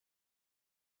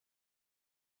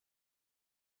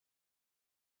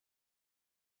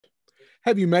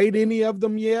Have you made any of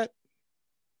them yet?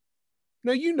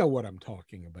 Now, you know what I'm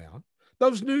talking about.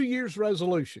 Those New Year's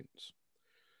resolutions.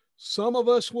 Some of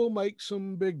us will make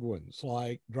some big ones,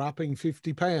 like dropping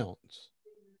 50 pounds,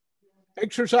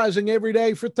 exercising every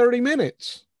day for 30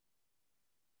 minutes.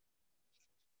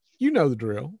 You know the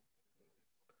drill.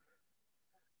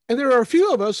 And there are a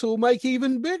few of us who will make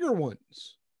even bigger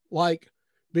ones, like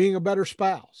being a better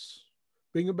spouse,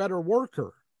 being a better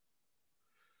worker,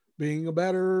 being a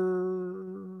better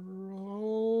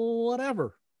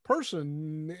whatever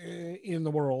person in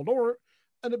the world, or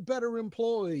a better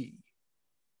employee,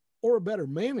 or a better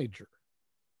manager.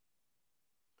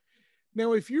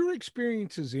 Now, if your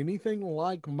experience is anything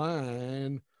like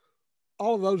mine,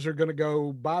 all of those are going to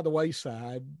go by the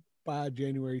wayside by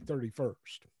January 31st,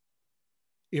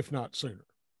 if not sooner.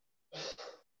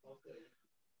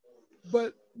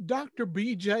 But Dr.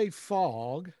 B.J.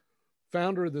 Fogg,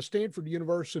 founder of the Stanford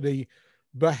University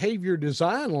Behavior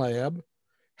Design Lab,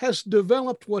 has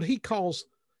developed what he calls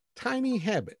tiny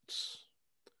habits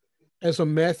as a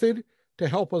method to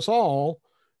help us all,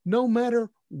 no matter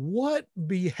what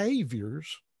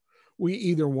behaviors we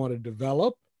either want to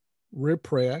develop,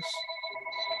 repress,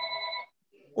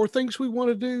 or things we want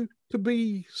to do to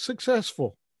be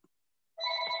successful.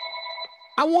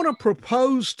 I want to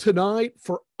propose tonight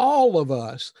for all of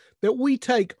us that we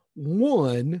take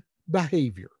one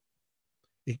behavior.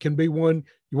 It can be one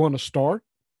you want to start.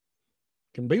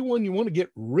 It can be one you want to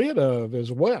get rid of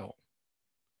as well.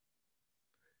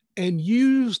 And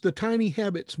use the tiny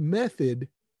habits method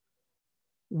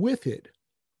with it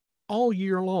all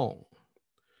year long.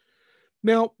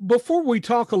 Now, before we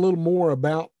talk a little more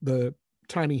about the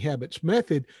tiny habits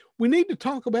method, we need to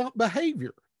talk about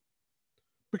behavior,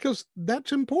 because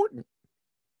that's important.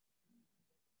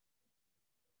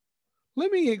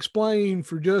 Let me explain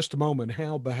for just a moment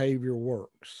how behavior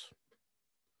works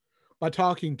by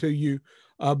talking to you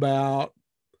about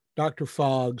Dr.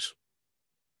 Fogg's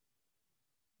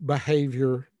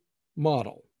behavior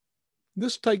model.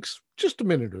 This takes just a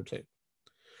minute or two.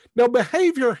 Now,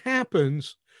 behavior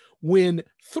happens when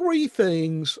three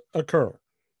things occur: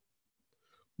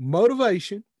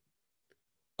 motivation,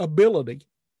 ability,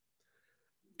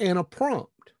 and a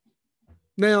prompt.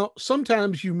 Now,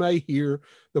 sometimes you may hear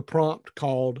the prompt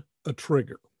called a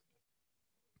trigger.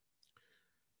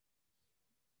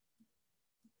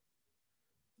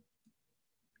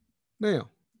 Now,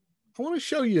 I want to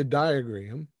show you a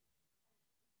diagram.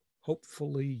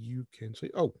 Hopefully you can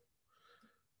see. Oh,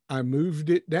 I moved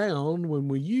it down when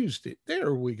we used it.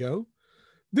 There we go.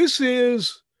 This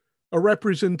is a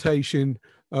representation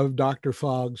of Dr.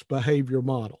 Fogg's behavior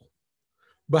model.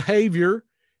 Behavior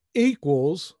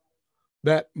equals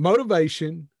that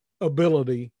motivation,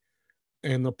 ability,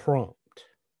 and the prompt.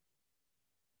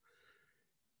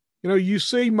 You know, you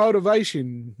see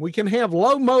motivation. We can have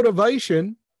low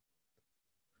motivation,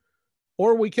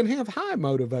 or we can have high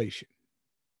motivation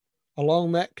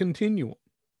along that continuum.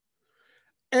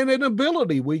 And an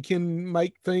ability, we can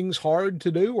make things hard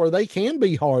to do, or they can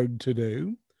be hard to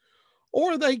do,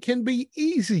 or they can be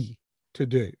easy to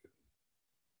do.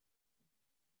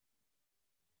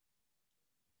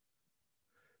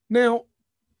 Now,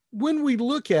 when we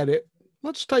look at it,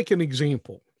 let's take an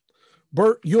example.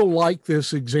 Bert, you'll like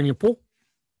this example.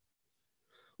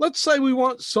 Let's say we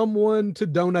want someone to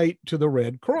donate to the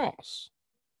Red Cross.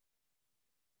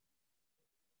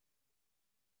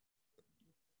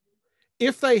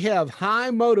 If they have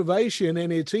high motivation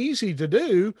and it's easy to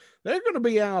do, they're going to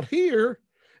be out here,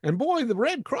 and boy, the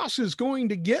Red Cross is going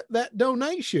to get that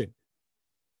donation.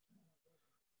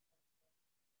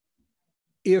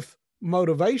 If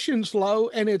motivation's low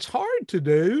and it's hard to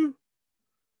do,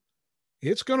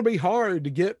 it's going to be hard to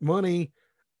get money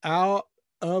out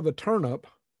of a turnip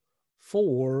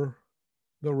for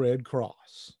the Red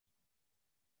Cross.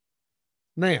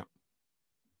 Now,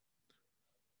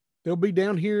 they'll be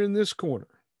down here in this corner.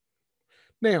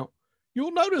 Now,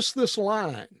 you'll notice this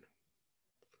line.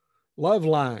 Love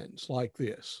lines like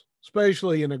this,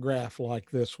 especially in a graph like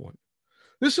this one.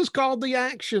 This is called the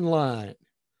action line.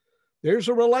 There's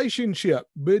a relationship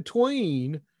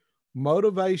between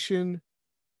motivation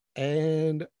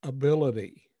and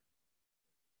ability.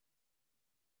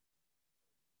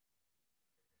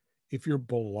 If you're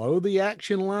below the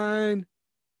action line,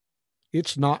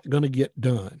 it's not going to get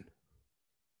done.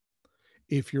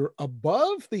 If you're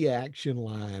above the action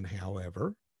line,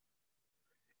 however,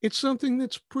 it's something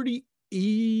that's pretty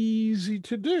easy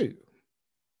to do.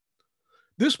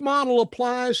 This model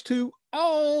applies to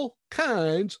all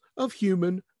kinds of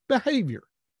human behavior.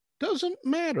 Doesn't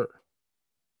matter.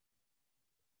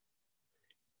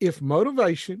 If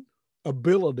motivation,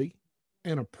 ability,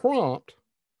 and a prompt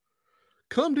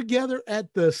come together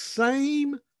at the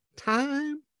same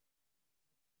time,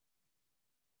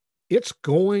 it's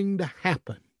going to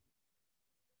happen.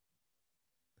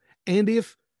 And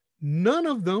if none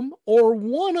of them or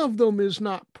one of them is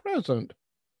not present,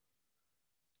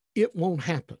 it won't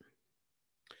happen.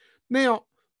 Now,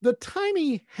 the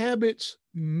tiny habits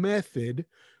method,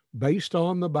 based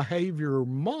on the behavior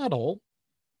model,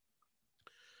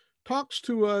 talks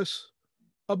to us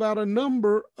about a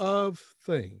number of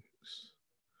things.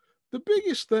 The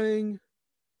biggest thing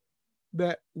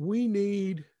that we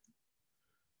need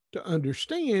to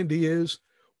understand is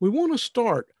we want to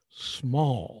start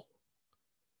small.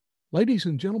 Ladies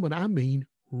and gentlemen, I mean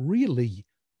really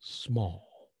small.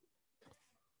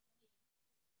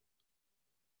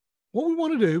 What we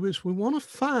want to do is we want to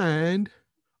find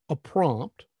a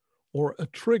prompt or a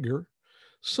trigger,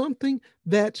 something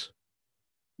that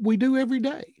we do every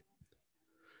day.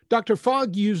 Dr.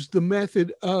 Fogg used the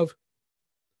method of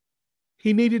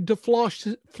he needed to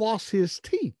floss his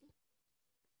teeth.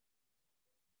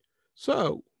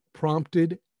 So,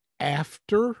 prompted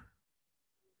after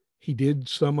he did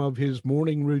some of his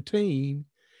morning routine,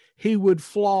 he would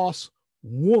floss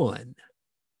one.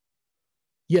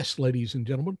 Yes, ladies and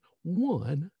gentlemen,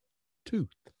 one tooth.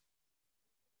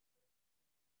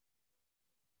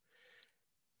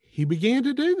 He began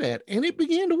to do that, and it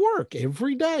began to work.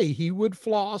 Every day he would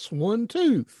floss one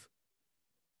tooth.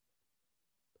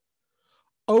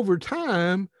 Over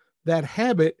time, that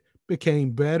habit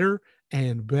became better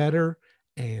and better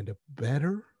and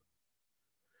better,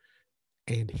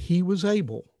 and he was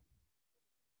able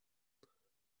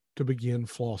to begin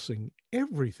flossing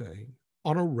everything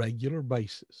on a regular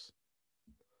basis.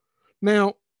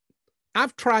 Now,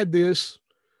 I've tried this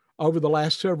over the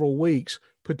last several weeks,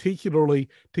 particularly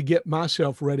to get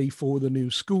myself ready for the new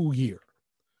school year.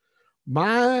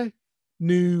 My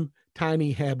new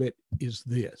tiny habit is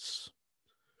this.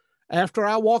 After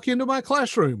I walk into my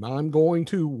classroom, I'm going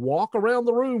to walk around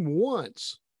the room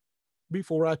once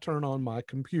before I turn on my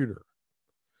computer.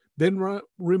 Then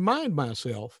remind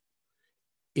myself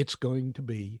it's going to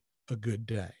be a good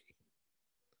day.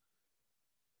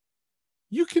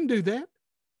 You can do that.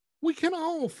 We can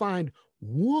all find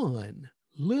one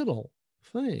little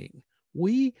thing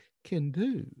we can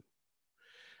do.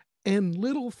 And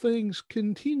little things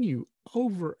continue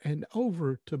over and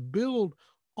over to build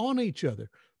on each other.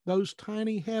 Those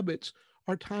tiny habits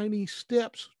are tiny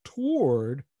steps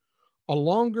toward a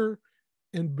longer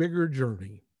and bigger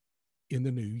journey in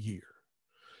the new year.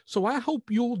 So I hope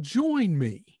you'll join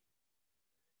me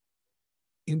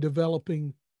in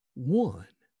developing one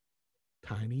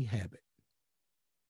tiny habit.